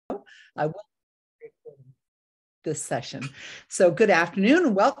I will record this session. So good afternoon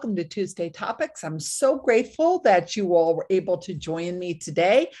and welcome to Tuesday Topics. I'm so grateful that you all were able to join me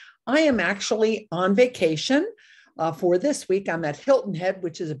today. I am actually on vacation for this week. I'm at Hilton Head,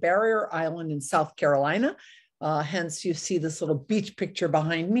 which is a barrier island in South Carolina. Hence, you see this little beach picture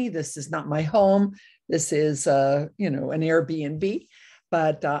behind me. This is not my home. This is, an Airbnb.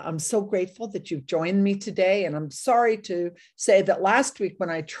 But I'm so grateful that you've joined me today. And I'm sorry to say that last week when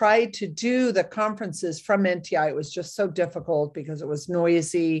I tried to do the conferences from NTI, it was just so difficult because it was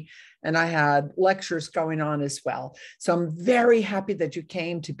noisy and I had lectures going on as well. So I'm very happy that you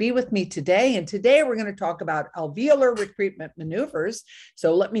came to be with me today. And today we're going to talk about alveolar recruitment maneuvers.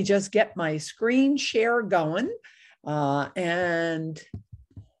 So let me just get my screen share going and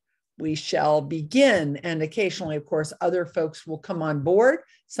we shall begin. And occasionally, of course, other folks will come on board.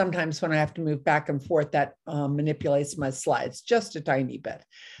 Sometimes when I have to move back and forth, that manipulates my slides just a tiny bit.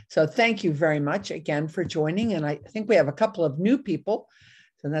 So thank you very much again for joining. And I think we have a couple of new people.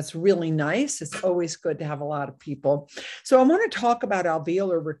 And that's really nice. It's always good to have a lot of people. So I want to talk about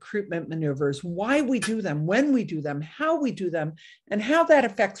alveolar recruitment maneuvers, why we do them, when we do them, how we do them, and how that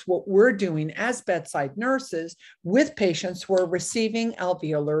affects what we're doing as bedside nurses with patients who are receiving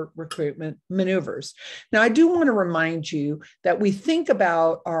alveolar recruitment maneuvers. Now, I do want to remind you that we think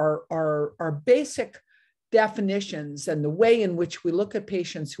about our basic definitions and the way in which we look at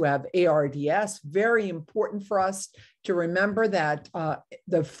patients who have ARDS. Very important for us to remember that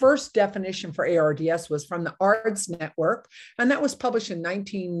the first definition for ARDS was from the ARDS network, and that was published in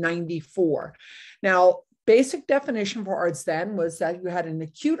 1994. Now, basic definition for ARDS then was that you had an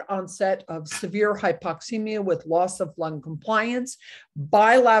acute onset of severe hypoxemia with loss of lung compliance,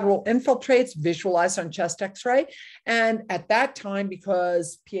 bilateral infiltrates visualized on chest x-ray. And at that time,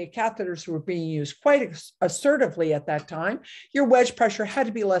 because PA catheters were being used quite assertively at that time, your wedge pressure had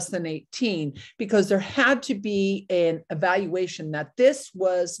to be less than 18 because there had to be an evaluation that this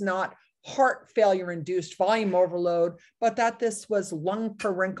was not heart failure induced volume overload, but that this was lung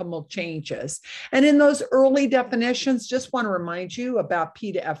parenchymal changes. And in those early definitions, just want to remind you about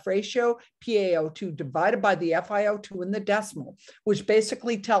P to F ratio, PaO2 divided by the FiO2 in the decimal, which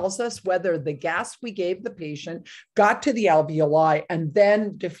basically tells us whether the gas we gave the patient got to the alveoli and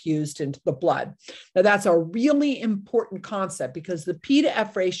then diffused into the blood. Now that's a really important concept because the P to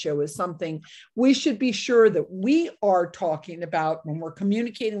F ratio is something we should be sure that we are talking about when we're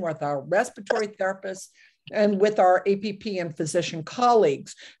communicating with our respiratory therapists and with our APP and physician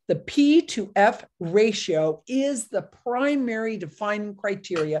colleagues. The P to F ratio is the primary defining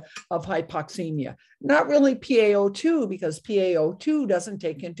criteria of hypoxemia, not really PaO2, because PaO2 doesn't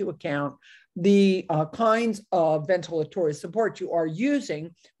take into account the kinds of ventilatory support you are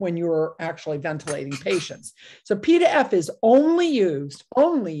using when you're actually ventilating patients. So P to F is only used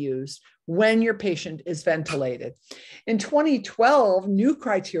when your patient is ventilated. In 2012, new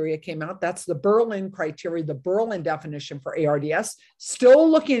criteria came out. That's the Berlin criteria, the Berlin definition for ARDS, still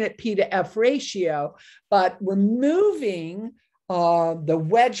looking at P to F ratio, but removing the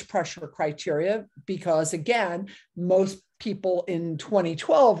wedge pressure criteria because, again, most people in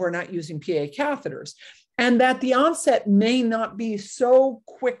 2012 were not using PA catheters. And that the onset may not be so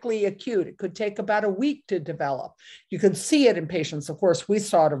quickly acute. It could take about a week to develop. You could see it in patients. Of course, we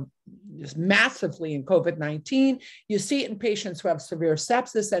saw it just massively in COVID-19. You see it in patients who have severe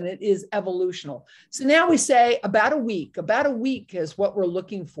sepsis, and it is evolutional. So now we say about a week is what we're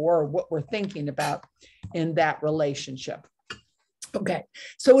looking for, or what we're thinking about in that relationship. Okay,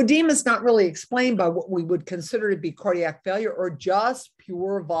 so edema is not really explained by what we would consider to be cardiac failure or just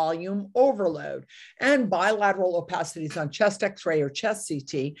pure volume overload and bilateral opacities on chest x-ray or chest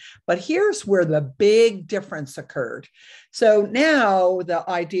CT. But here's where the big difference occurred. So now the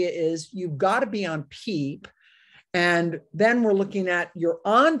idea is you've got to be on PEEP, and then we're looking at you're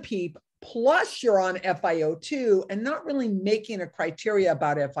on PEEP plus you're on FiO2 and not really making a criteria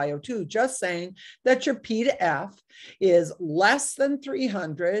about FiO2, just saying that your P to F is less than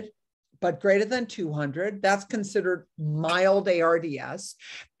 300, but greater than 200. That's considered mild ARDS.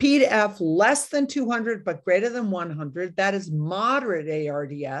 P to F less than 200, but greater than 100. That is moderate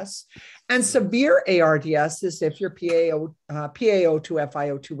ARDS. And severe ARDS is if your PaO2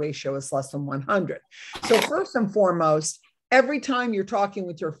 FiO2 ratio is less than 100. So first and foremost, every time you're talking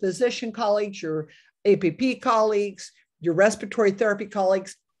with your physician colleagues, your APP colleagues, your respiratory therapy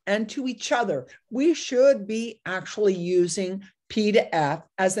colleagues, and to each other, we should be actually using P to F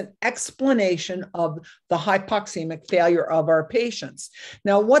as an explanation of the hypoxemic failure of our patients.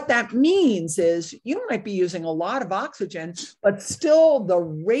 Now, what that means is you might be using a lot of oxygen, but still the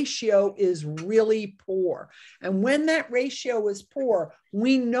ratio is really poor. And when that ratio is poor,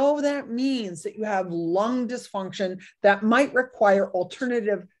 we know that means that you have lung dysfunction that might require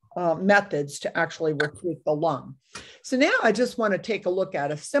alternative methods to actually recruit the lung. So now I just want to take a look at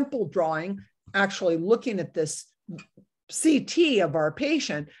a simple drawing, actually looking at this CT of our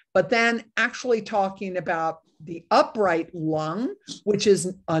patient, but then actually talking about the upright lung, which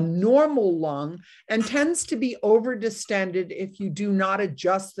is a normal lung and tends to be overdistended if you do not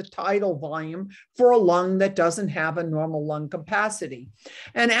adjust the tidal volume for a lung that doesn't have a normal lung capacity.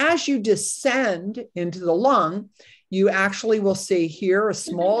 And as you descend into the lung, you actually will see here a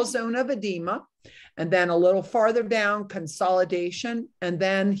small zone of edema, and then a little farther down, consolidation, and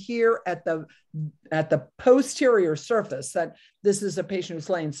then here at the posterior surface, that this is a patient who's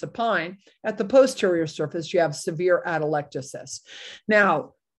laying supine, at the posterior surface, you have severe atelectasis.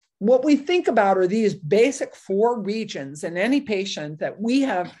 Now, what we think about are these basic 4 regions, and any patient that we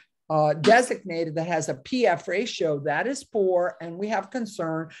have designated that has a PF ratio that is poor, and we have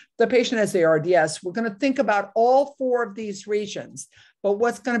concern, the patient has ARDS, we're going to think about all 4 of these regions. But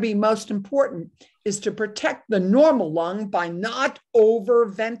what's going to be most important is to protect the normal lung by not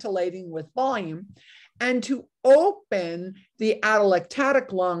over-ventilating with volume, and to open the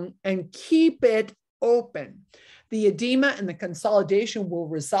atelectatic lung and keep it open. The edema and the consolidation will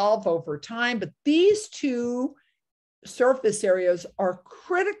resolve over time, but these 2 surface areas are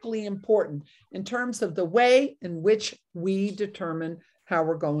critically important in terms of the way in which we determine how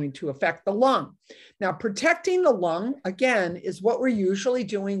we're going to affect the lung. Now, protecting the lung, again, is what we're usually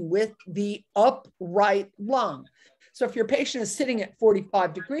doing with the upright lung. So if your patient is sitting at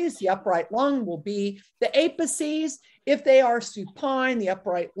 45 degrees, the upright lung will be the apices. If they are supine, the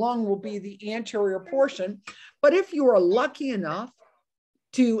upright lung will be the anterior portion. But if you are lucky enough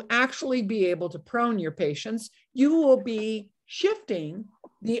to actually be able to prone your patients, you will be shifting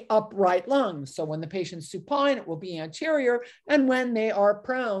the upright lung. So when the patient's supine, it will be anterior, and when they are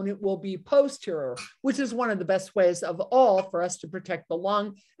prone, it will be posterior, which is one of the best ways of all for us to protect the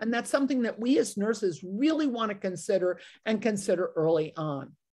lung. And that's something that we as nurses really want to consider, and consider early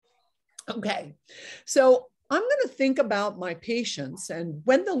on. Okay, so I'm going to think about my patients, and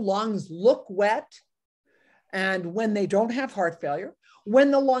when the lungs look wet, and when they don't have heart failure,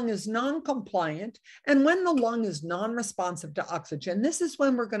 when the lung is non-compliant, and when the lung is non-responsive to oxygen, this is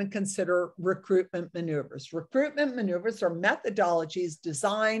when we're going to consider recruitment maneuvers. Recruitment maneuvers are methodologies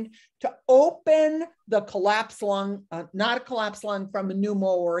designed to open the collapsed lung, not a collapsed lung from a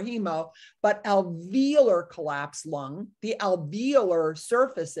pneumo or a hemo, but alveolar collapsed lung, the alveolar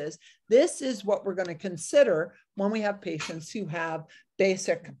surfaces. This is what we're going to consider when we have patients who have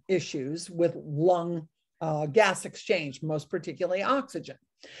basic issues with lung gas exchange, most particularly oxygen.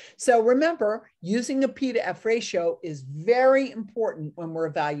 So remember, using a P to F ratio is very important when we're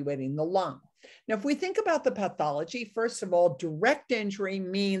evaluating the lung. Now, if we think about the pathology, first of all, direct injury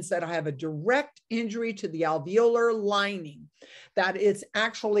means that I have a direct injury to the alveolar lining, that it's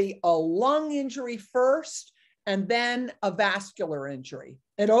actually a lung injury first and then a vascular injury.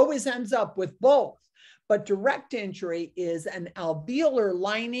 It always ends up with both. But direct injury is an alveolar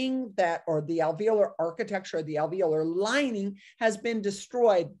lining that, or the alveolar architecture of the alveolar lining has been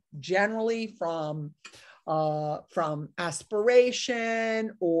destroyed, generally from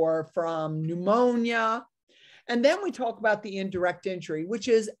aspiration or from pneumonia. And then we talk about the indirect injury, which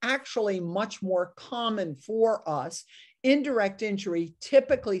is actually much more common for us. Indirect injury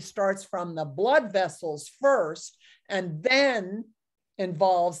typically starts from the blood vessels first and then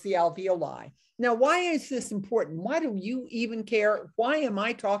involves the alveoli. Now, why is this important? Why do you even care? Why am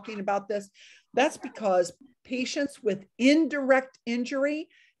I talking about this? That's because patients with indirect injury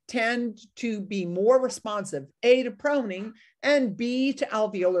tend to be more responsive, A, to proning, and B, to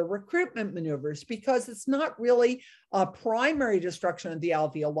alveolar recruitment maneuvers, because it's not really a primary destruction of the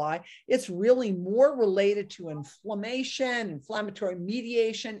alveoli. It's really more related to inflammation, inflammatory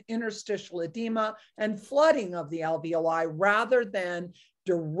mediation, interstitial edema, and flooding of the alveoli rather than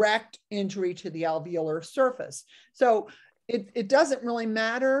direct injury to the alveolar surface. So it doesn't really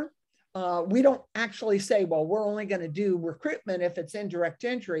matter. We don't actually say, well, we're only going to do recruitment if it's indirect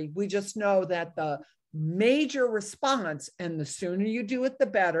injury. We just know that the major response, and the sooner you do it, the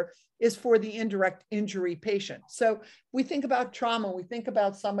better, is for the indirect injury patient. So we think about trauma. We think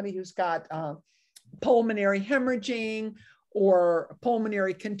about somebody who's got pulmonary hemorrhaging or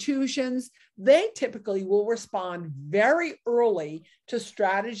pulmonary contusions. They typically will respond very early to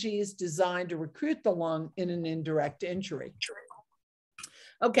strategies designed to recruit the lung in an indirect injury.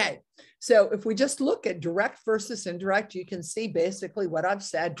 Okay, so if we just look at direct versus indirect, you can see basically what I've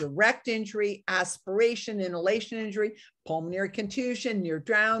said: direct injury, aspiration, inhalation injury, pulmonary contusion, near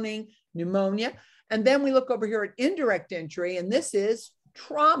drowning, pneumonia. And then we look over here at indirect injury, and this is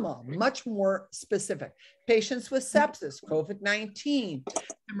trauma, much more specific. Patients with sepsis, COVID-19,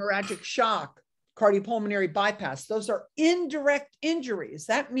 hemorrhagic shock, cardiopulmonary bypass. Those are indirect injuries.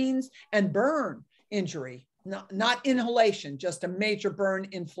 That means, and burn injury. Not inhalation, just a major burn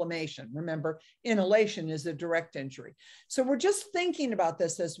inflammation. Remember, inhalation is a direct injury. So we're just thinking about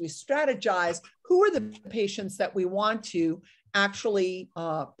this as we strategize. Who are the patients that we want to actually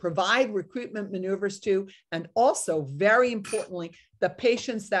provide recruitment maneuvers to? And also, very importantly, the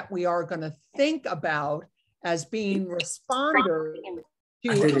patients that we are going to think about as being responders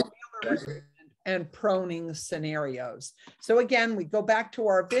to and proning scenarios. So again, we go back to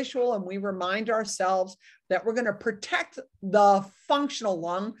our visual and we remind ourselves that we're going to protect the functional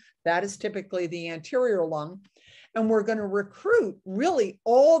lung, that is typically the anterior lung, and we're going to recruit really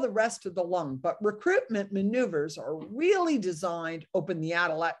all the rest of the lung. But recruitment maneuvers are really designed to open the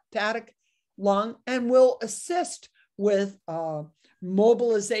atelectatic lung and will assist with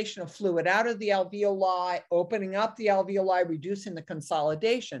mobilization of fluid out of the alveoli, opening up the alveoli, reducing the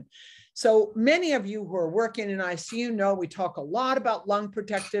consolidation. So many of you who are working in ICU know we talk a lot about lung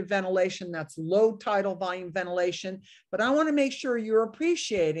protective ventilation. That's low tidal volume ventilation. But I want to make sure you're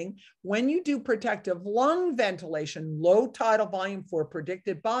appreciating when you do protective lung ventilation, low tidal volume for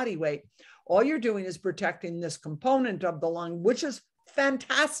predicted body weight, all you're doing is protecting this component of the lung, which is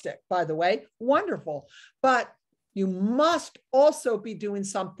fantastic, by the way, wonderful. But you must also be doing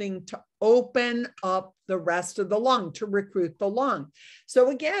something to open up the rest of the lung, to recruit the lung.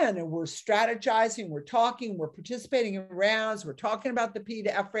 So again, we're strategizing, we're talking, we're participating in rounds, we're talking about the P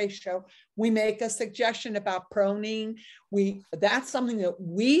to F ratio. We make a suggestion about proning. That's something that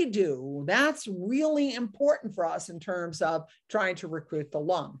we do. That's really important for us in terms of trying to recruit the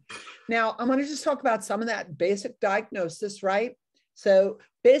lung. Now, I'm going to just talk about some of that basic diagnosis, right? So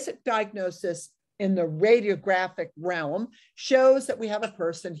basic diagnosis in the radiographic realm shows that we have a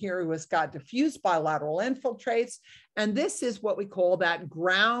person here who has got diffuse bilateral infiltrates. And this is what we call that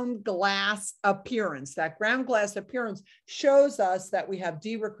ground glass appearance. That ground glass appearance shows us that we have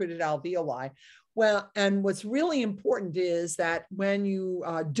de-recruited alveoli. Well, and what's really important is that when you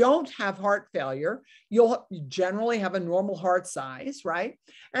don't have heart failure, you'll generally have a normal heart size, right?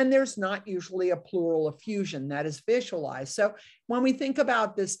 And there's not usually a pleural effusion that is visualized. So when we think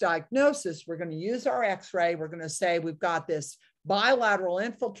about this diagnosis, we're going to use our X-ray. We're going to say we've got this bilateral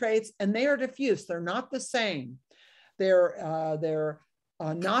infiltrates, and they are diffuse. They're not the same. They're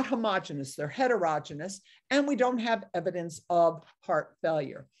not homogeneous, they're heterogeneous, and we don't have evidence of heart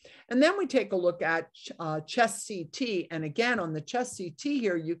failure. And then we take a look at chest CT. And again, on the chest CT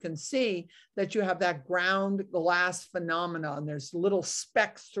here, you can see that you have that ground glass phenomenon. There's little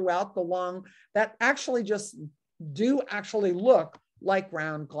specks throughout the lung that actually actually look like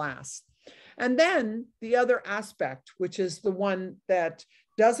ground glass. And then the other aspect, which is the one that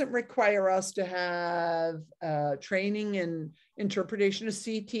doesn't require us to have training in interpretation of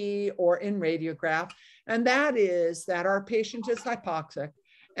CT or in radiograph, and that is that our patient is hypoxic.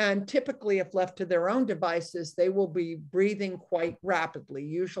 And typically, if left to their own devices, they will be breathing quite rapidly,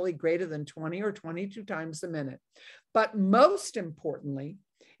 usually greater than 20 or 22 times a minute. But most importantly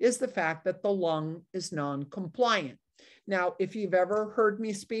is the fact that the lung is non-compliant. Now, if you've ever heard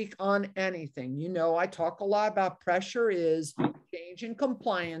me speak on anything, you know I talk a lot about pressure is change in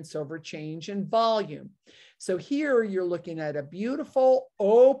compliance over change in volume. So here you're looking at a beautiful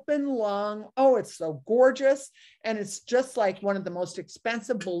open lung. Oh, it's so gorgeous. And it's just like one of the most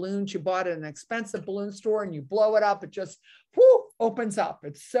expensive balloons you bought at an expensive balloon store, and you blow it up, it just opens up.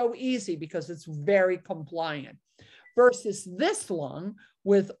 It's so easy because it's very compliant. Versus this lung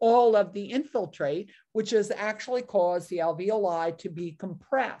with all of the infiltrate, which has actually caused the alveoli to be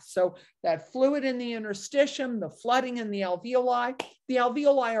compressed. So that fluid in the interstitium, the flooding in the alveoli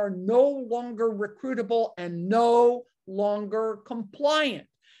are no longer recruitable and no longer compliant.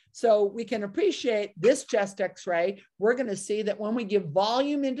 So we can appreciate this chest X-ray. We're going to see that when we give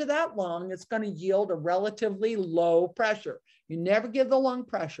volume into that lung, it's going to yield a relatively low pressure. You never give the lung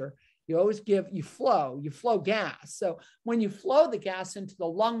pressure. You always you flow gas. So when you flow the gas into the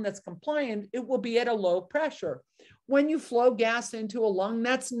lung that's compliant, it will be at a low pressure. When you flow gas into a lung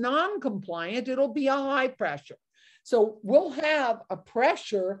that's non-compliant, it'll be a high pressure. So we'll have a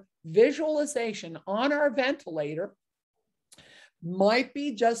pressure visualization on our ventilator. Might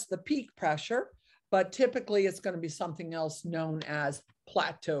be just the peak pressure, but typically it's going to be something else known as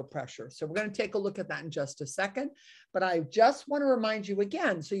plateau pressure. So we're going to take a look at that in just a second. But I just want to remind you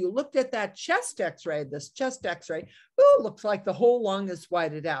again. So you looked at that chest x-ray, this chest x-ray, oh, it looks like the whole lung is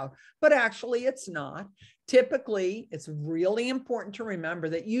whited out, but actually it's not. Typically, it's really important to remember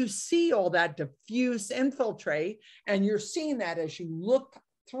that you see all that diffuse infiltrate, and you're seeing that as you look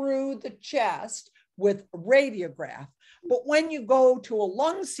through the chest with radiograph. But when you go to a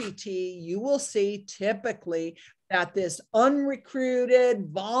lung CT, you will see typically that this unrecruited,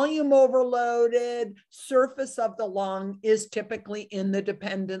 volume overloaded surface of the lung is typically in the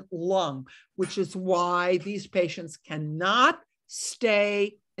dependent lung, which is why these patients cannot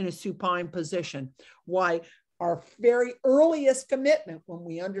stay in a supine position. Why our very earliest commitment, when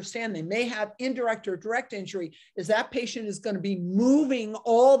we understand they may have indirect or direct injury, is that patient is going to be moving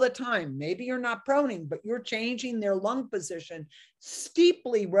all the time. Maybe you're not proning, but you're changing their lung position,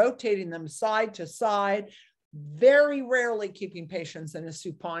 steeply rotating them side to side, very rarely keeping patients in a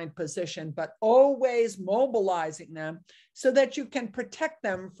supine position, but always mobilizing them so that you can protect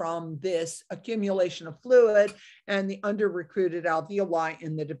them from this accumulation of fluid and the under-recruited alveoli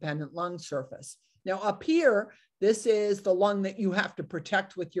in the dependent lung surface. Now up here, this is the lung that you have to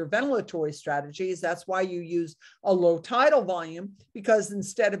protect with your ventilatory strategies. That's why you use a low tidal volume, because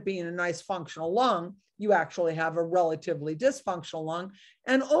instead of being a nice functional lung, you actually have a relatively dysfunctional lung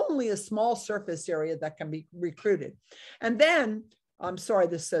and only a small surface area that can be recruited. And then, I'm sorry,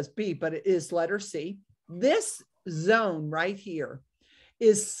 this says B, but it is letter C. This zone right here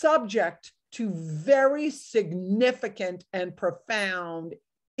is subject to very significant and profound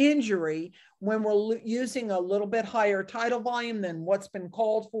injury when we're using a little bit higher tidal volume than what's been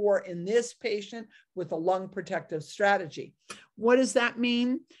called for in this patient with a lung protective strategy. What does that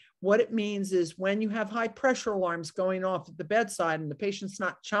mean? What it means is when you have high pressure alarms going off at the bedside and the patient's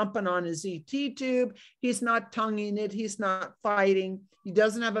not chomping on his ET tube, he's not tonguing it, he's not fighting, he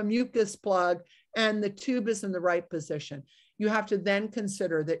doesn't have a mucus plug, and the tube is in the right position. You have to then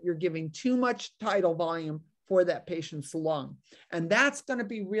consider that you're giving too much tidal volume for that patient's lung. And that's going to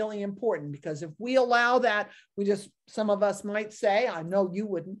be really important, because if we allow that, some of us might say, I know you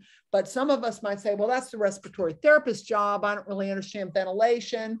wouldn't, but some of us might say, well, that's the respiratory therapist's job. I don't really understand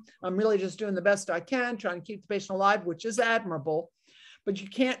ventilation. I'm really just doing the best I can, trying to keep the patient alive, which is admirable. But you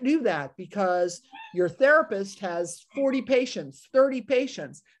can't do that because your therapist has 40 patients, 30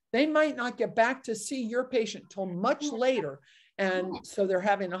 patients. They might not get back to see your patient till much later. And so they're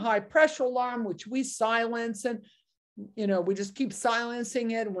having a high pressure alarm, which we silence, and we just keep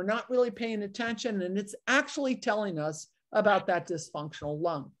silencing it, and we're not really paying attention, and it's actually telling us about that dysfunctional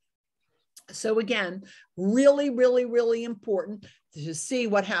lung. So again, really, really, really important to see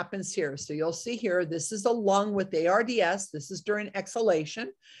what happens here. So you'll see here, this is a lung with ARDS. This is during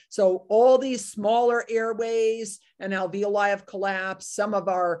exhalation. So all these smaller airways and alveoli have collapsed. Some of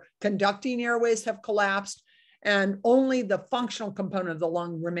our conducting airways have collapsed, and only the functional component of the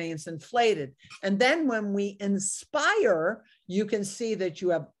lung remains inflated. And then when we inspire, you can see that you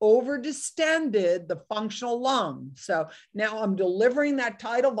have over-distended the functional lung. So now I'm delivering that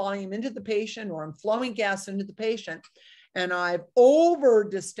tidal volume into the patient, or I'm flowing gas into the patient, and I've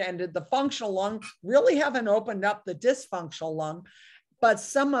over-distended the functional lung, really haven't opened up the dysfunctional lung, but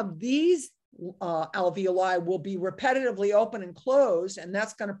some of these alveoli will be repetitively open and closed, and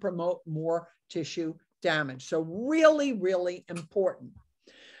that's going to promote more tissue damage. So really, really important.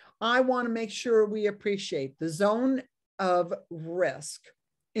 I want to make sure we appreciate the zone of risk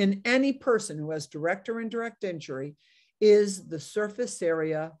in any person who has direct or indirect injury is the surface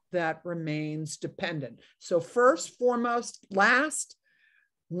area that remains dependent. So first, foremost, last,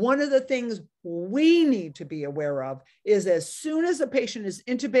 one of the things we need to be aware of is as soon as a patient is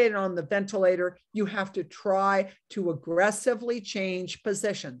intubated on the ventilator, you have to try to aggressively change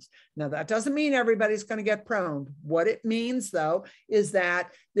positions. Now, that doesn't mean everybody's going to get prone. What it means, though, is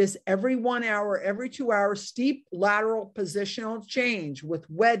that this every 1 hour, every 2 hours, steep lateral positional change with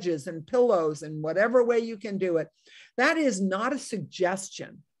wedges and pillows and whatever way you can do it, that is not a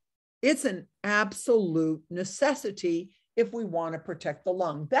suggestion. It's an absolute necessity if we want to protect the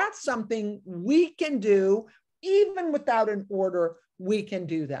lung. That's something we can do even without an order. We can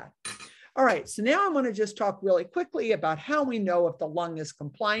do that. All right, so now I want to just talk really quickly about how we know if the lung is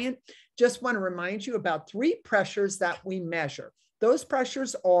compliant. Just want to remind you about 3 pressures that we measure. Those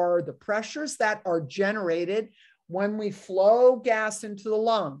pressures are the pressures that are generated when we flow gas into the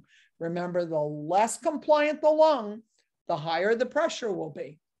lung. Remember, the less compliant the lung, the higher the pressure will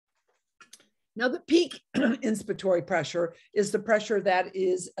be. Now, the peak inspiratory pressure is the pressure that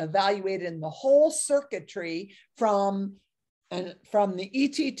is evaluated in the whole circuitry from the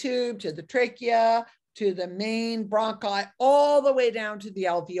ET tube to the trachea, to the main bronchi, all the way down to the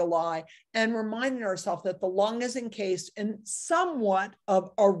alveoli, and reminding ourselves that the lung is encased in somewhat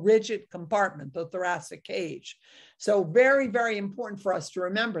of a rigid compartment, the thoracic cage. So very, very important for us to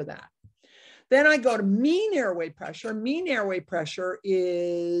remember that. Then I go to mean airway pressure. Mean airway pressure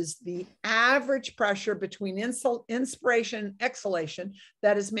is the average pressure between inspiration and exhalation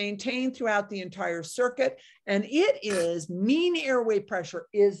that is maintained throughout the entire circuit. And it is, mean airway pressure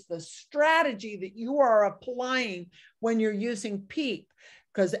is the strategy that you are applying when you're using PEEP.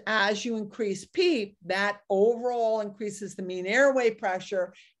 Because as you increase PEEP, that overall increases the mean airway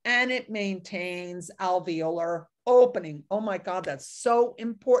pressure and it maintains alveolar opening. Oh my God, that's so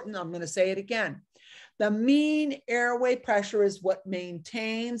important. I'm going to say it again. The mean airway pressure is what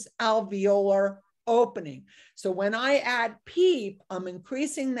maintains alveolar opening. So when I add PEEP, I'm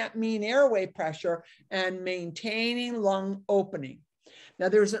increasing that mean airway pressure and maintaining lung opening. Now,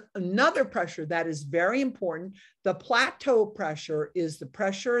 there's another pressure that is very important. The plateau pressure is the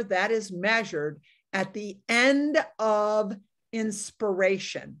pressure that is measured at the end of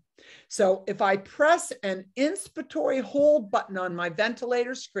inspiration. So if I press an inspiratory hold button on my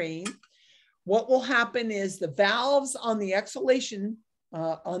ventilator screen, what will happen is the valves on the exhalation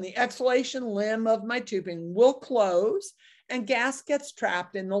limb of my tubing will close and gas gets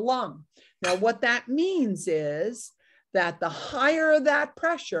trapped in the lung. Now, what that means is that the higher that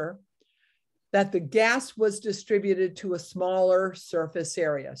pressure, that the gas was distributed to a smaller surface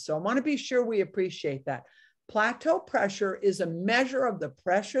area. So I want to be sure we appreciate that. Plateau pressure is a measure of the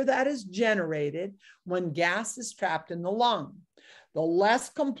pressure that is generated when gas is trapped in the lung. The less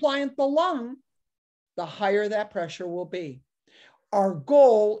compliant the lung, the higher that pressure will be. Our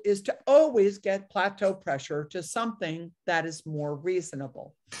goal is to always get plateau pressure to something that is more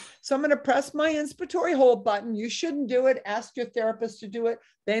reasonable. So I'm going to press my inspiratory hold button. You shouldn't do it. Ask your therapist to do it.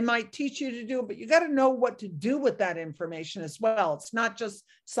 They might teach you to do it, but you got to know what to do with that information as well. It's not just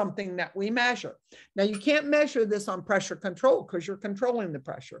something that we measure. Now, you can't measure this on pressure control because you're controlling the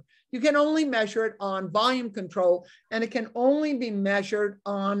pressure. You can only measure it on volume control, and it can only be measured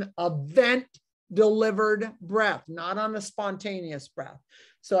on a vent delivered breath, not on a spontaneous breath.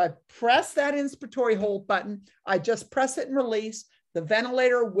 So I press that inspiratory hold button. I just press it and release. The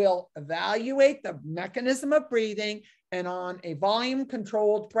ventilator will evaluate the mechanism of breathing, and on a volume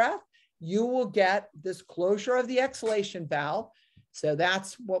controlled breath, you will get this closure of the exhalation valve. So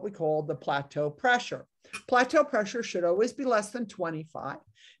that's what we call the plateau pressure. Plateau pressure should always be less than 25.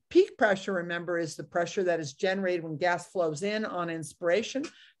 Peak pressure, remember, is the pressure that is generated when gas flows in on inspiration.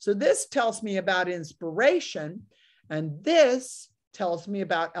 So this tells me about inspiration, and this tells me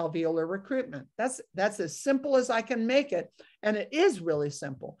about alveolar recruitment. That's as simple as I can make it, and it is really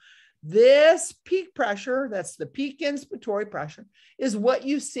simple. This peak pressure, that's the peak inspiratory pressure, is what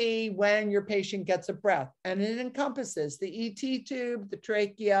you see when your patient gets a breath, and it encompasses the ET tube, the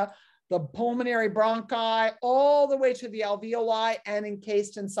trachea, the pulmonary bronchi, all the way to the alveoli and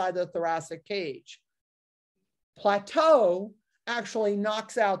encased inside the thoracic cage. Plateau actually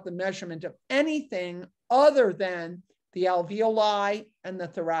knocks out the measurement of anything other than the alveoli and the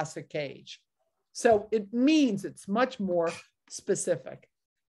thoracic cage. So it means it's much more specific.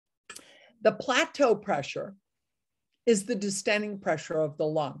 The plateau pressure is the distending pressure of the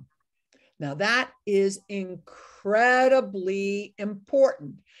lung. Now that is incredibly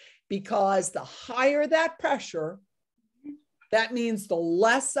important, because the higher that pressure, that means the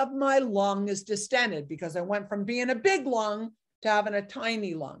less of my lung is distended, because I went from being a big lung to having a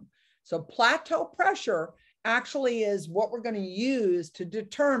tiny lung. So plateau pressure actually is what we're going to use to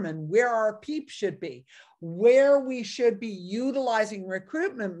determine where our PEEP should be, where we should be utilizing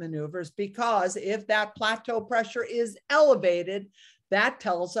recruitment maneuvers, because if that plateau pressure is elevated, that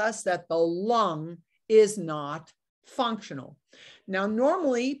tells us that the lung is not functional. Now,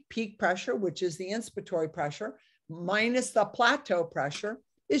 normally peak pressure, which is the inspiratory pressure, minus the plateau pressure,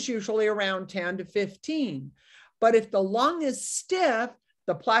 is usually around 10 to 15. But if the lung is stiff,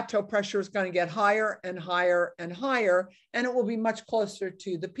 the plateau pressure is going to get higher and higher and higher, and it will be much closer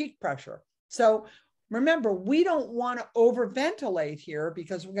to the peak pressure. So remember, we don't want to overventilate here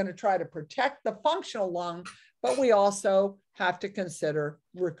because we're going to try to protect the functional lung, but we also have to consider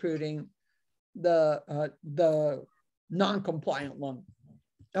recruiting the non-compliant lung.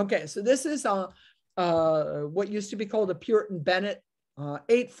 Okay, so this is what used to be called a Puritan Bennett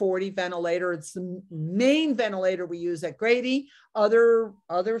 840 ventilator. It's the main ventilator we use at Grady. Other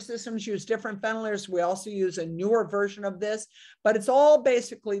systems use different ventilators. We also use a newer version of this, but it's all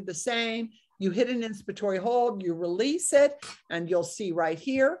basically the same. You hit an inspiratory hold, you release it, and you'll see right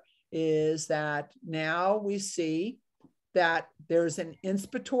here is that now we see that there's an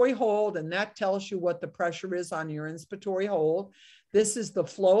inspiratory hold, and that tells you what the pressure is on your inspiratory hold. This is the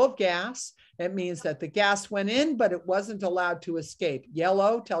flow of gas. It means that the gas went in, but it wasn't allowed to escape.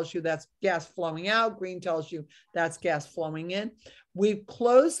 Yellow tells you that's gas flowing out. Green tells you that's gas flowing in. We've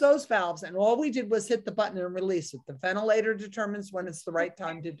closed those valves, and all we did was hit the button and release it. The ventilator determines when it's the right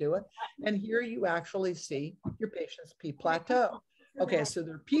time to do it. And here you actually see your patient's peak plateau. Okay, so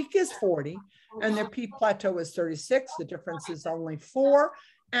their peak is 40 and their peak plateau is 36. The difference is only 4.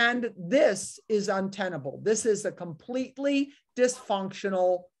 And this is untenable. This is a completely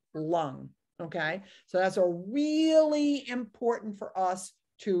dysfunctional lung. Okay, so that's a really important for us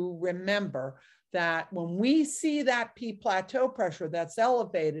to remember, that when we see that peak plateau pressure that's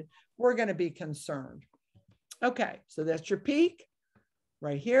elevated, we're going to be concerned. Okay, so that's your peak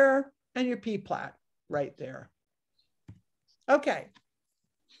right here and your peak plat right there. Okay,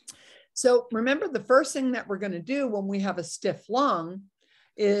 so remember, the first thing that we're going to do when we have a stiff lung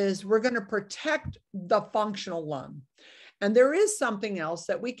is we're going to protect the functional lung. And there is something else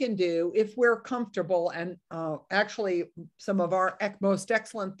that we can do if we're comfortable. And actually, some of our most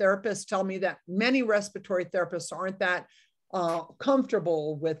excellent therapists tell me that many respiratory therapists aren't that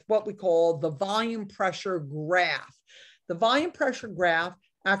comfortable with what we call the volume pressure graph. The volume pressure graph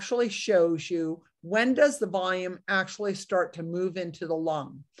actually shows you when does the volume actually start to move into the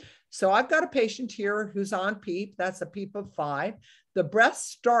lung. So I've got a patient here who's on PEEP. That's a PEEP of 5. The breath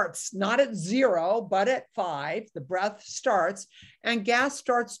starts not at 0, but at 5. The breath starts and gas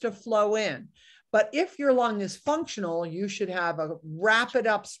starts to flow in. But if your lung is functional, you should have a rapid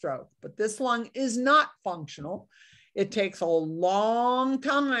upstroke. But this lung is not functional. It takes a long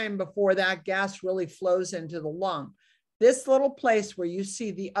time before that gas really flows into the lung. This little place where you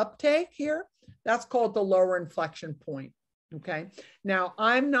see the uptake here, that's called the lower inflection point. Okay. Now,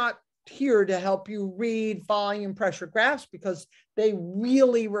 I'm not here to help you read volume pressure graphs because they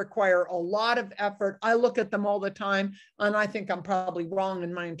really require a lot of effort. I look at them all the time, and I think I'm probably wrong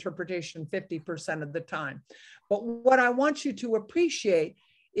in my interpretation 50% of the time. But what I want you to appreciate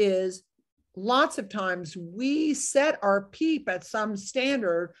is lots of times we set our PEEP at some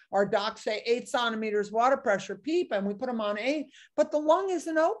standard. Our docs say 8 centimeters water pressure PEEP, and we put them on 8, but the lung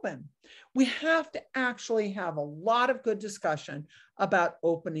isn't open. We have to actually have a lot of good discussion about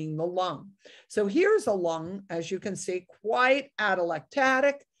opening the lung. So here's a lung, as you can see, quite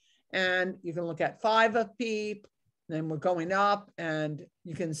atelectatic, and you can look at 5 of PEEP. Then we're going up, and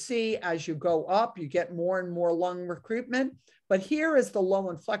you can see as you go up, you get more and more lung recruitment. But here is the low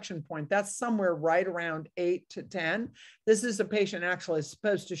inflection point. That's somewhere right around 8 to 10. This is a patient actually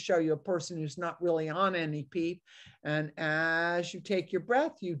supposed to show you a person who's not really on any PEEP. And as you take your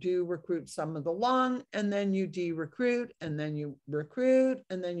breath, you do recruit some of the lung, and then you de-recruit, and then you recruit,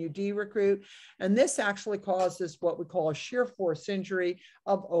 and then you de-recruit. And this actually causes what we call a shear force injury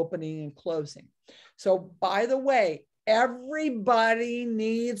of opening and closing. So by the way, everybody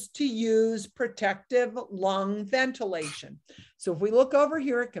needs to use protective lung ventilation. So if we look over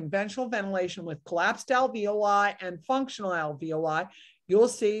here at conventional ventilation with collapsed alveoli and functional alveoli, you'll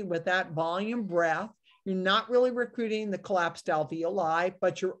see with that volume breath, you're not really recruiting the collapsed alveoli,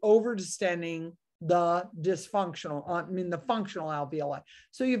 but you're overdistending the the functional alveoli.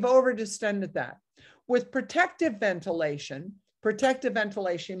 So you've overdistended that. With protective ventilation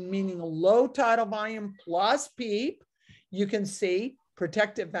meaning a low tidal volume plus PEEP, you can see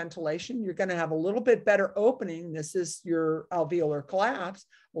protective ventilation, you're going to have a little bit better opening. This is your alveolar collapse,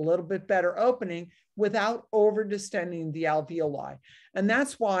 a little bit better opening without overdistending the alveoli. And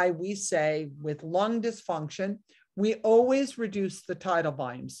that's why we say with lung dysfunction, we always reduce the tidal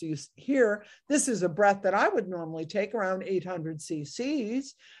volume. So you here, this is a breath that I would normally take around 800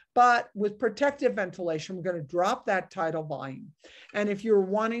 cc's. But with protective ventilation, we're going to drop that tidal volume. And if you're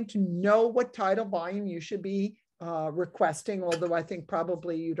wanting to know what tidal volume you should be requesting, although I think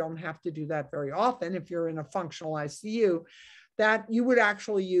probably you don't have to do that very often if you're in a functional ICU, that you would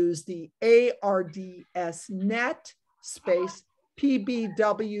actually use the ARDS net space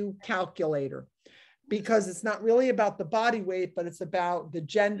PBW calculator, because it's not really about the body weight, but it's about the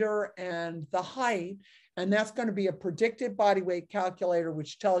gender and the height. And that's going to be a predicted body weight calculator,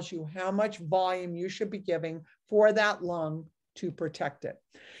 which tells you how much volume you should be giving for that lung to protect it.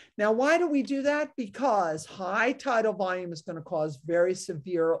 Now, why do we do that? Because high tidal volume is going to cause very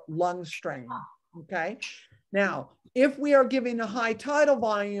severe lung strain. Okay. Now, if we are giving a high tidal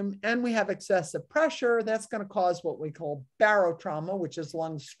volume and we have excessive pressure, that's going to cause what we call barotrauma, which is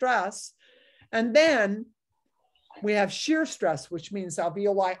lung stress. And then we have shear stress, which means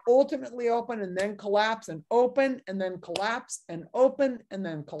alveoli ultimately open and then collapse and open and then collapse and open and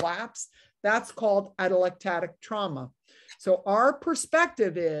then collapse. That's called atelectatic trauma. So our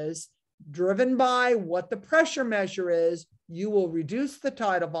perspective is driven by what the pressure measure is. You will reduce the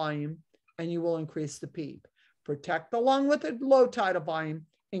tidal volume and you will increase the PEEP. Protect the lung with a low tidal volume,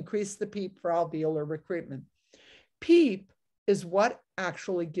 increase the PEEP for alveolar recruitment. PEEP is what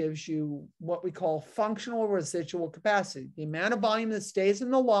actually gives you what we call functional residual capacity, the amount of volume that stays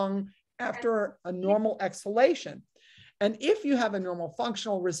in the lung after a normal exhalation. And if you have a normal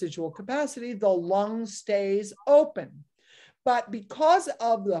functional residual capacity, the lung stays open. But because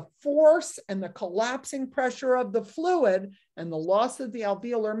of the force and the collapsing pressure of the fluid and the loss of the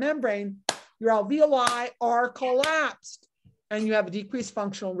alveolar membrane, your alveoli are collapsed and you have a decreased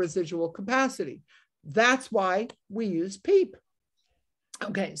functional residual capacity. That's why we use PEEP.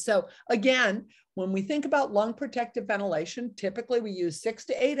 Okay, so again, when we think about lung protective ventilation, typically we use 6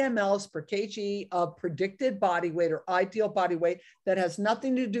 to 8 mLs per kg of predicted body weight or ideal body weight. That has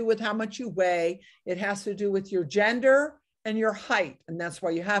nothing to do with how much you weigh. It has to do with your gender and your height. And that's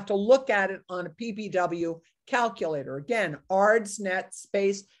why you have to look at it on a PBW calculator. Again, ARDS-NET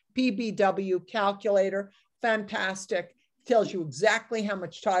space PBW calculator, fantastic. Tells you exactly how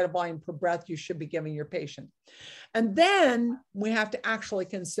much tidal volume per breath you should be giving your patient. And then we have to actually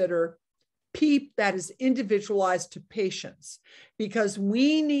consider PEEP that is individualized to patients, because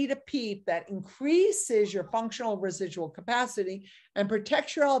we need a PEEP that increases your functional residual capacity and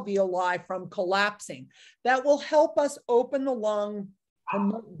protects your alveoli from collapsing. That will help us open the lung,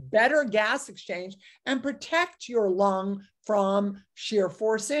 promote better gas exchange, and protect your lung from shear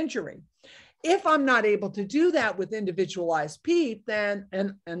force injury. If I'm not able to do that with individualized PEEP, then,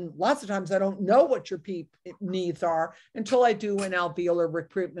 and lots of times I don't know what your PEEP needs are until I do an alveolar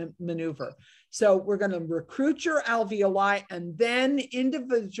recruitment maneuver. So we're going to recruit your alveoli and then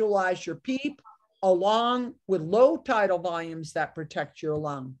individualize your PEEP along with low tidal volumes that protect your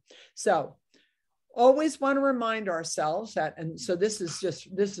lung. So always want to remind ourselves that, and so this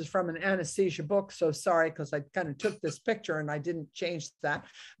is from an anesthesia book. So sorry, because I kind of took this picture and I didn't change that.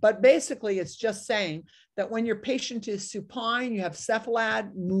 But basically, it's just saying that when your patient is supine, you have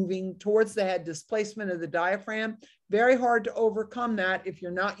cephalad moving towards the head, displacement of the diaphragm, very hard to overcome that if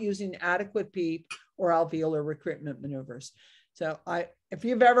you're not using adequate PEEP or alveolar recruitment maneuvers. So if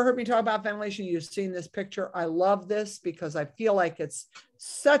you've ever heard me talk about ventilation, you've seen this picture. I love this because I feel like it's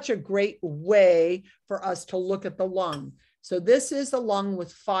such a great way for us to look at the lung. So this is a lung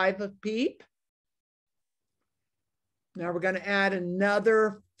with 5 of PEEP. Now we're going to add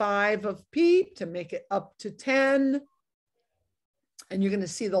another 5 of PEEP to make it up to 10. And you're going to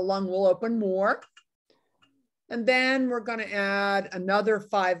see the lung will open more. And then we're going to add another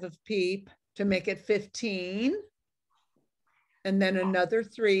 5 of PEEP to make it 15. And then another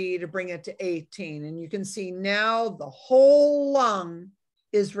 3 to bring it to 18. And you can see now the whole lung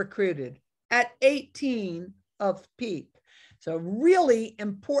is recruited at 18 of PEEP. So really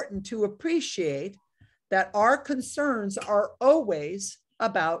important to appreciate that our concerns are always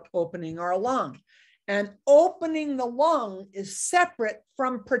about opening our lung. And opening the lung is separate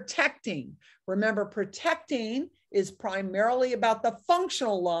from protecting. Remember, protecting is primarily about the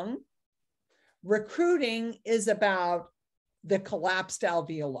functional lung. Recruiting is about the collapsed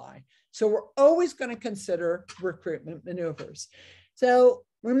alveoli. So we're always going to consider recruitment maneuvers. So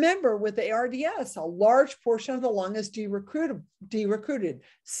remember, with the ARDS, a large portion of the lung is derecruited.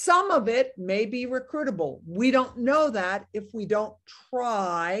 Some of it may be recruitable. We don't know that if we don't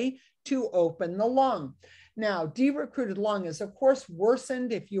try to open the lung. Now, derecruited lung is, of course,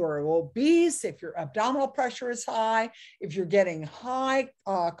 worsened if you are obese, if your abdominal pressure is high, if you're getting high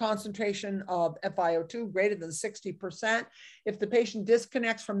concentration of FiO2 greater than 60%, if the patient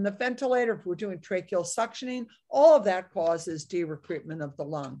disconnects from the ventilator, if we're doing tracheal suctioning, all of that causes derecruitment of the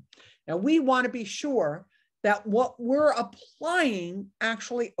lung. Now, we want to be sure that what we're applying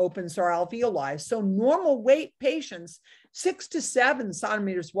actually opens our alveoli. So normal weight patients, 6 to 7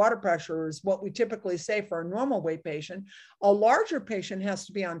 centimeters water pressure is what we typically say for a normal weight patient. A larger patient has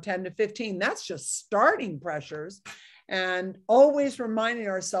to be on 10 to 15. That's just starting pressures. And always reminding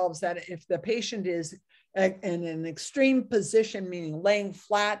ourselves that if the patient is in an extreme position, meaning laying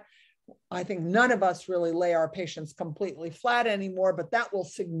flat, I think none of us really lay our patients completely flat anymore, but that will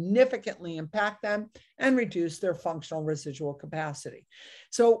significantly impact them and reduce their functional residual capacity.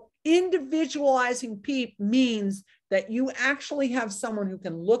 So individualizing PEEP means that you actually have someone who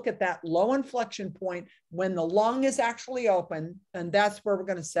can look at that low inflection point when the lung is actually open, and that's where we're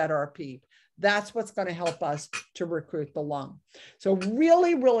going to set our PEEP. That's what's going to help us to recruit the lung. So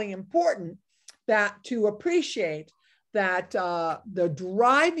really, really important that to appreciate that the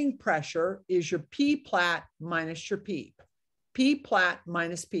driving pressure is your P plat minus your PEEP. P-plat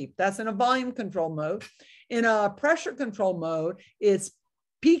minus PEEP. That's in a volume control mode. In a pressure control mode, it's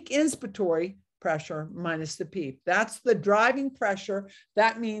peak inspiratory pressure minus the PEEP. That's the driving pressure.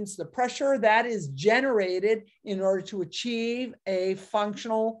 That means the pressure that is generated in order to achieve a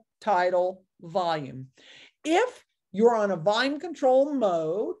functional tidal volume. If you're on a volume control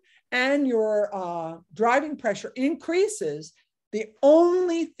mode and your driving pressure increases, the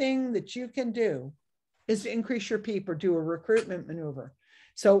only thing that you can do is to increase your PEEP or do a recruitment maneuver.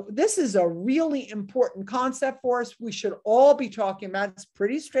 So this is a really important concept for us. We should all be talking about it. It's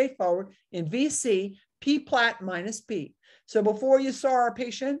pretty straightforward in VC, P-plat minus PEEP. So before you saw our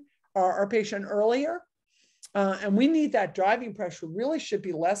patient earlier, and we need that driving pressure really should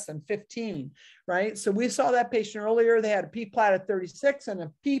be less than 15, right? So we saw that patient earlier, they had a P-plat at 36 and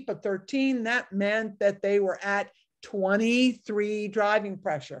a PEEP at 13. That meant that they were at 23 driving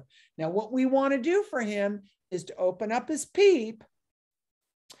pressure. Now, what we want to do for him is to open up his PEEP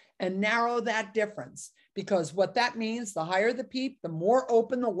and narrow that difference, because what that means, the higher the PEEP, the more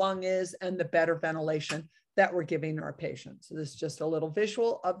open the lung is and the better ventilation that we're giving our patient. So this is just a little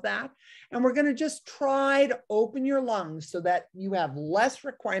visual of that. And we're going to just try to open your lungs so that you have less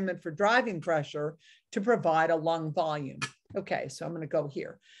requirement for driving pressure to provide a lung volume. Okay, so I'm going to go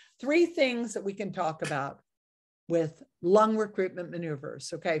here. 3 things that we can talk about with lung recruitment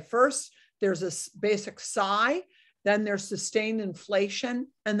maneuvers. Okay, first, there's a basic sigh, then there's sustained inflation,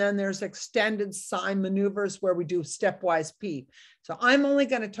 and then there's extended sigh maneuvers where we do stepwise PEEP. So I'm only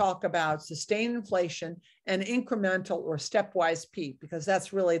going to talk about sustained inflation and incremental or stepwise PEEP because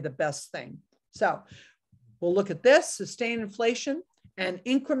that's really the best thing. So we'll look at this, sustained inflation and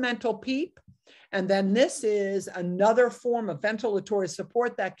incremental PEEP. And then this is another form of ventilatory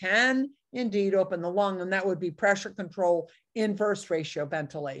support that can indeed open the lung, and that would be pressure control inverse ratio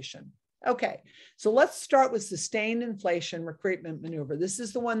ventilation. Okay, so let's start with sustained inflation recruitment maneuver. This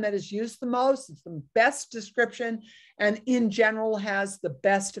is the one that is used the most. It's the best description and in general has the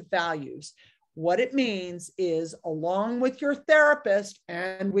best values. What it means is, along with your therapist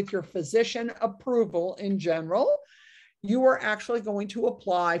and with your physician approval in general, you are actually going to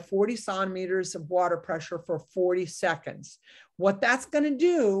apply 40 centimeters of water pressure for 40 seconds. What that's going to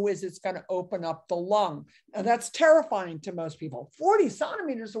do is it's going to open up the lung. Now that's terrifying to most people. 40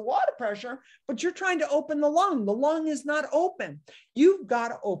 centimeters of water pressure, but you're trying to open the lung. The lung is not open. You've got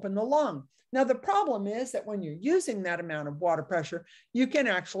to open the lung. Now, the problem is that when you're using that amount of water pressure, you can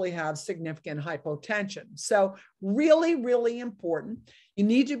actually have significant hypotension. So really, really important. You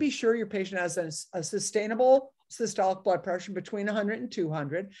need to be sure your patient has a sustainable systolic blood pressure between 100 and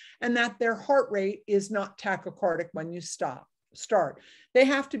 200, and that their heart rate is not tachycardic when you start. They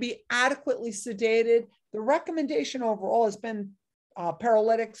have to be adequately sedated. The recommendation overall has been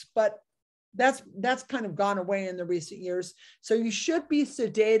paralytics, but that's kind of gone away in the recent years. So you should be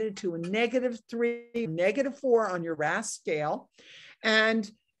sedated to a -3, -4 on your RASS scale.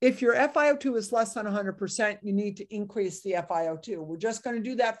 And if your FiO2 is less than 100%, you need to increase the FiO2. We're just going to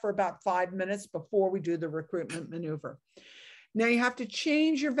do that for about 5 minutes before we do the recruitment maneuver. Now you have to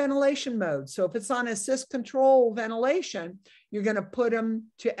change your ventilation mode. So if it's on assist control ventilation, you're going to put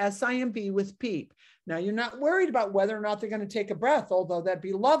them to SIMV with PEEP. Now you're not worried about whether or not they're going to take a breath, although that'd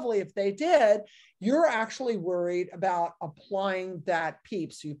be lovely if they did. You're actually worried about applying that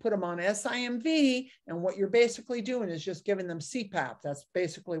PEEP. So you put them on SIMV, and what you're basically doing is just giving them CPAP. That's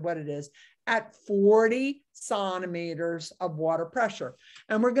basically what it is, at 40 centimeters of water pressure.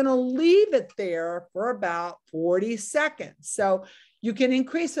 And we're going to leave it there for about 40 seconds. So you can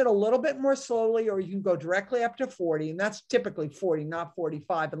increase it a little bit more slowly, or you can go directly up to 40. And that's typically 40, not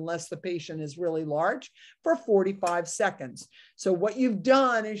 45, unless the patient is really large, for 45 seconds. So what you've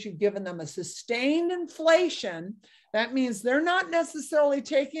done is you've given them a sustained inflation. That means they're not necessarily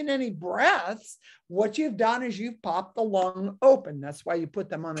taking any breaths. What you've done is you've popped the lung open. That's why you put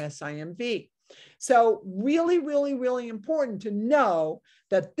them on SIMV. So really, really, really important to know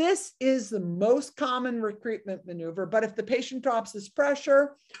that this is the most common recruitment maneuver. But if the patient drops his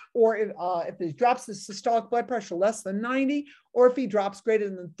pressure, or if he drops his systolic blood pressure less than 90, or if he drops greater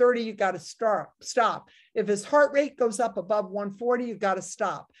than 30, you got to stop. If his heart rate goes up above 140, you got to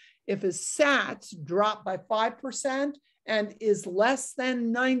stop. If his SATs drop by 5% and is less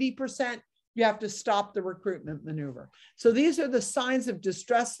than 90%, you have to stop the recruitment maneuver. So these are the signs of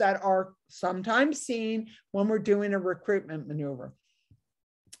distress that are sometimes seen when we're doing a recruitment maneuver.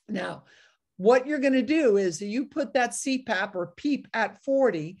 Now, what you're going to do is you put that CPAP or PEEP at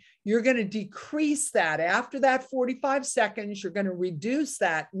 40, you're going to decrease that. After that 45 seconds, you're going to reduce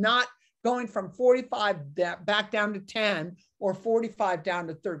that, not going from 45 back down to 10 or 45 down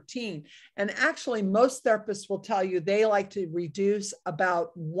to 13. And actually, most therapists will tell you they like to reduce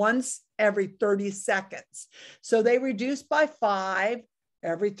about once every 30 seconds. So they reduce by 5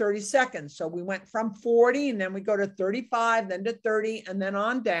 every 30 seconds. So we went from 40 and then we go to 35, then to 30, and then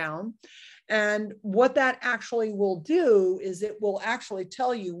on down. And what that actually will do is it will actually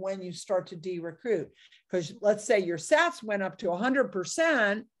tell you when you start to de-recruit. Because let's say your SATs went up to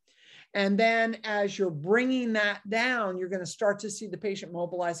 100%, and then as you're bringing that down, you're going to start to see the patient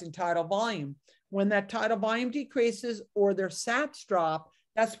mobilizing tidal volume. When that tidal volume decreases or their SATs drop,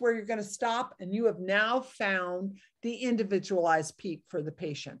 that's where you're going to stop, and you have now found the individualized PEEP for the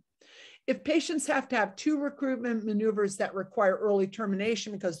patient. If patients have to have 2 recruitment maneuvers that require early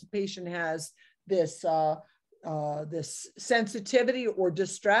termination because the patient has this, this sensitivity or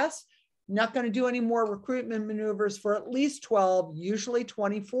distress, not going to do any more recruitment maneuvers for at least 12, usually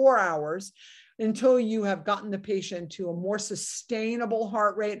 24 hours, until you have gotten the patient to a more sustainable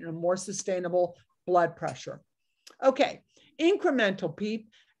heart rate and a more sustainable blood pressure. Okay, incremental PEEP,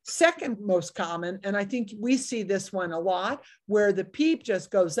 second most common, and I think we see this one a lot, where the PEEP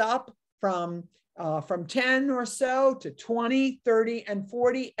just goes up from 10 or so to 20, 30, and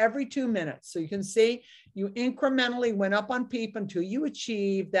 40 every 2 minutes. So you can see you incrementally went up on PEEP until you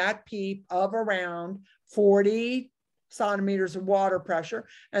achieve that PEEP of around 40 centimeters of water pressure.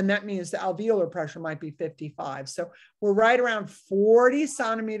 And that means the alveolar pressure might be 55. So we're right around 40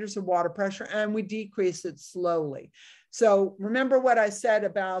 centimeters of water pressure, and we decrease it slowly. So remember what I said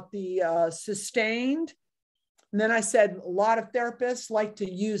about the sustained? And then I said a lot of therapists like to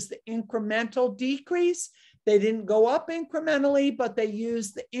use the incremental decrease. They didn't go up incrementally, but they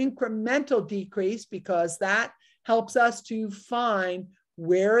use the incremental decrease because that helps us to find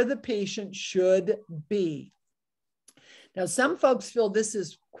where the patient should be. Now, some folks feel this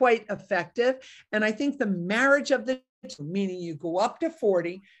is quite effective, and I think the marriage of the two, meaning you go up to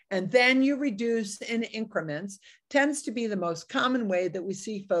 40 and then you reduce in increments, tends to be the most common way that we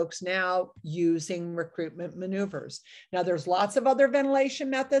see folks now using recruitment maneuvers. Now, there's lots of other ventilation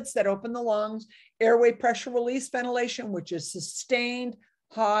methods that open the lungs. Airway pressure release ventilation, which is sustained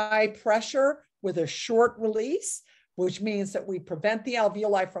high pressure with a short release, which means that we prevent the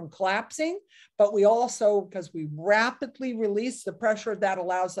alveoli from collapsing, but we also, because we rapidly release the pressure, that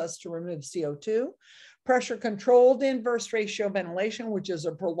allows us to remove CO2. Pressure controlled inverse ratio ventilation, which is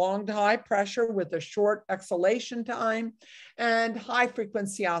a prolonged high pressure with a short exhalation time, and high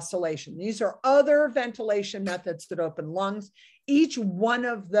frequency oscillation. These are other ventilation methods that open lungs. Each one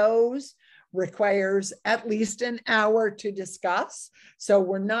of those requires at least an hour to discuss. So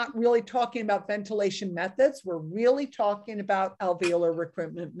we're not really talking about ventilation methods. We're really talking about alveolar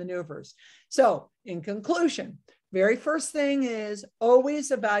recruitment maneuvers. So in conclusion, very first thing is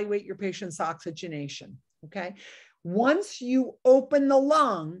always evaluate your patient's oxygenation, okay? Once you open the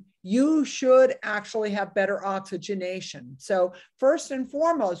lung, you should actually have better oxygenation. So first and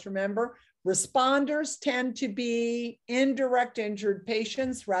foremost, remember, responders tend to be indirect injured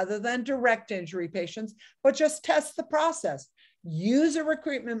patients rather than direct injury patients, but just test the process. Use a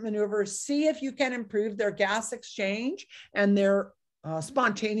recruitment maneuver, see if you can improve their gas exchange and their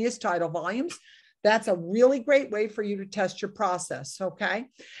spontaneous tidal volumes. That's a really great way for you to test your process, okay?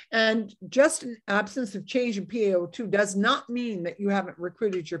 And just an absence of change in PaO2 does not mean that you haven't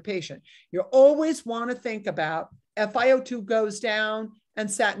recruited your patient. You always want to think about FiO2 goes down and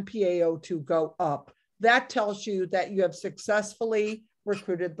SAT and PaO2 go up. That tells you that you have successfully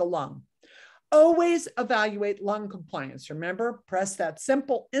recruited the lung. Always evaluate lung compliance. Remember, press that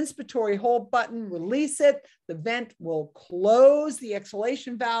simple inspiratory hold button, release it. The vent will close the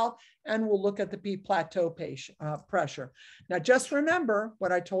exhalation valve and we'll look at the peak plateau pressure. Now, just remember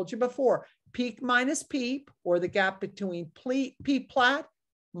what I told you before, peak minus PEEP, or the gap between peak plat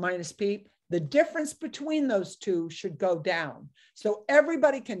minus PEEP. The difference between those two should go down. So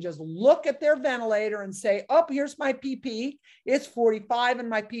everybody can just look at their ventilator and say, oh, here's my PP. It's 45 and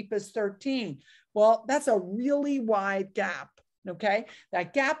my PEEP is 13. Well, that's a really wide gap, okay?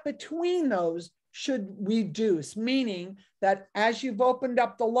 That gap between those should reduce, meaning that as you've opened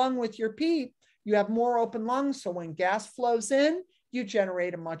up the lung with your PEEP, you have more open lungs. So when gas flows in, you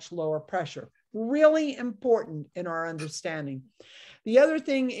generate a much lower pressure. Really important in our understanding. The other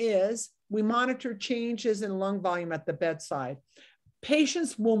thing is, we monitor changes in lung volume at the bedside.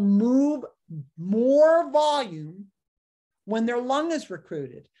 Patients will move more volume when their lung is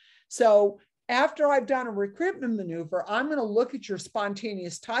recruited. So after I've done a recruitment maneuver, I'm going to look at your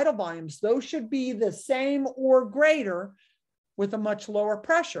spontaneous tidal volumes. Those should be the same or greater with a much lower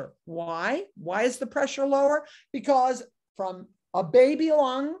pressure. Why? Why is the pressure lower? Because from a baby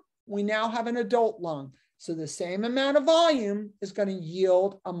lung, we now have an adult lung. So the same amount of volume is going to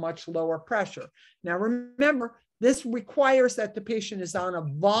yield a much lower pressure. Now, remember, this requires that the patient is on a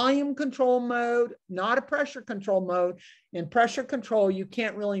volume control mode, not a pressure control mode. In pressure control, you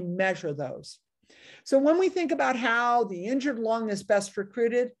can't really measure those. So when we think about how the injured lung is best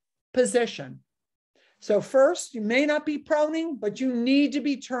recruited, position. So first, you may not be proning, but you need to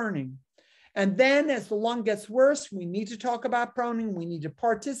be turning. And then as the lung gets worse, we need to talk about proning. We need to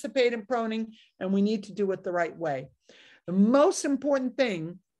participate in proning, and we need to do it the right way. The most important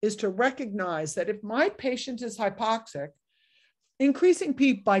thing is to recognize that if my patient is hypoxic, increasing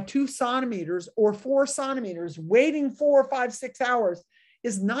PEEP by 2 centimeters or 4 centimeters, waiting 4, 5, 6 hours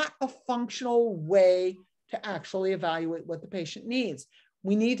is not a functional way to actually evaluate what the patient needs.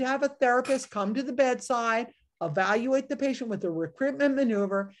 We need to have a therapist come to the bedside, evaluate the patient with a recruitment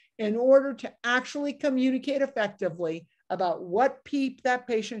maneuver in order to actually communicate effectively about what PEEP that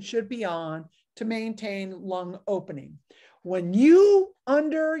patient should be on to maintain lung opening. When you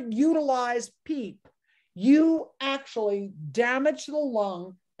underutilize PEEP, you actually damage the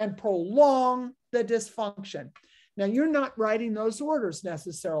lung and prolong the dysfunction. Now, you're not writing those orders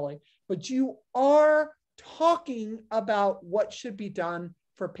necessarily, but you are talking about what should be done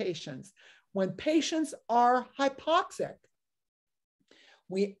for patients. When patients are hypoxic,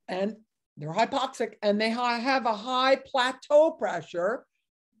 they're hypoxic and they have a high plateau pressure,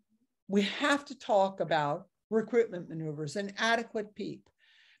 we have to talk about recruitment maneuvers and adequate PEEP,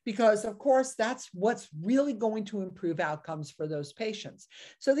 because of course, that's what's really going to improve outcomes for those patients.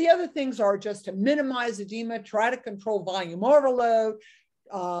 So the other things are just to minimize edema, try to control volume overload,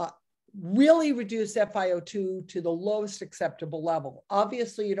 really reduce FiO2 to the lowest acceptable level.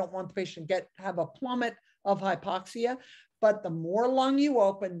 Obviously, you don't want the patient to have a plummet of hypoxia, but the more lung you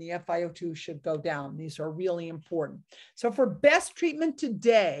open, the FiO2 should go down. These are really important. So for best treatment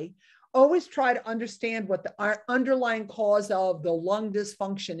today, always try to understand what the underlying cause of the lung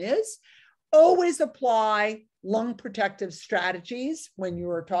dysfunction is. Always apply lung protective strategies when you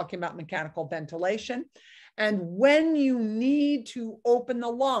are talking about mechanical ventilation. And when you need to open the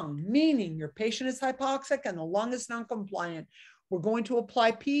lung, meaning your patient is hypoxic and the lung is non-compliant, we're going to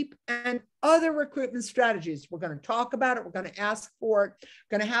apply PEEP and other recruitment strategies. We're going to talk about it. We're going to ask for it.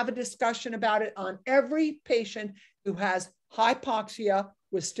 We're going to have a discussion about it on every patient who has hypoxia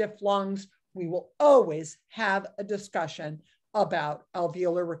with stiff lungs. We will always have a discussion about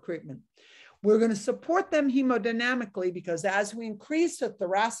alveolar recruitment. We're going to support them hemodynamically because as we increase the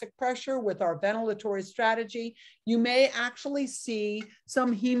thoracic pressure with our ventilatory strategy, you may actually see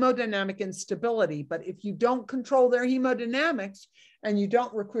some hemodynamic instability. But if you don't control their hemodynamics and you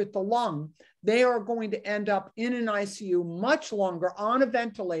don't recruit the lung, they are going to end up in an ICU much longer, on a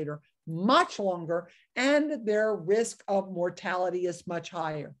ventilator much longer, and their risk of mortality is much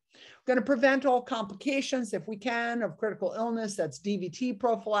higher. We're going to prevent all complications, if we can, of critical illness. That's DVT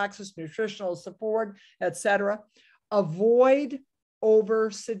prophylaxis, nutritional support, etc. Avoid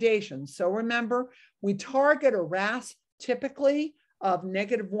over sedation. So remember, we target a RASS typically of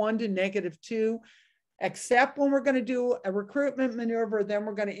 -1 to -2, except when we're going to do a recruitment maneuver, then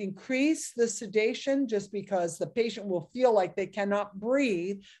we're going to increase the sedation just because the patient will feel like they cannot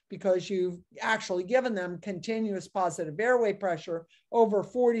breathe because you've actually given them continuous positive airway pressure over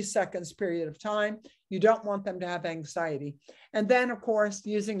 40 seconds period of time. You don't want them to have anxiety. And then, of course,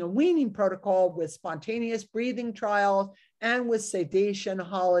 using a weaning protocol with spontaneous breathing trials and with sedation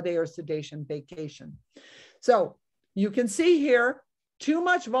holiday or sedation vacation. So you can see here, too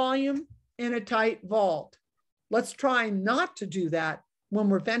much volume in a tight vault. Let's try not to do that when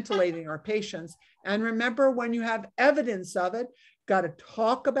we're ventilating our patients. And remember, when you have evidence of it, got to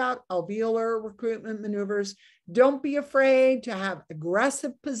talk about alveolar recruitment maneuvers. Don't be afraid to have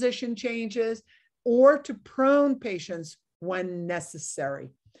aggressive position changes or to prone patients when necessary.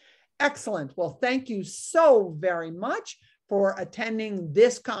 Excellent. Well, thank you so very much for attending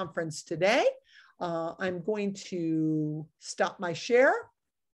this conference today. I'm going to stop my share.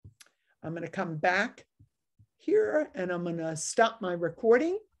 I'm going to come back here and I'm going to stop my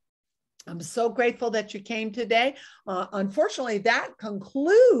recording. I'm so grateful that you came today. Unfortunately, that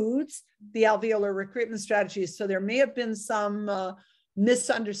concludes the alveolar recruitment strategies. So there may have been some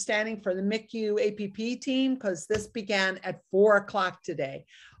misunderstanding for the MICU APP team because this began at 4 o'clock today.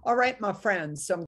 All right, my friends. So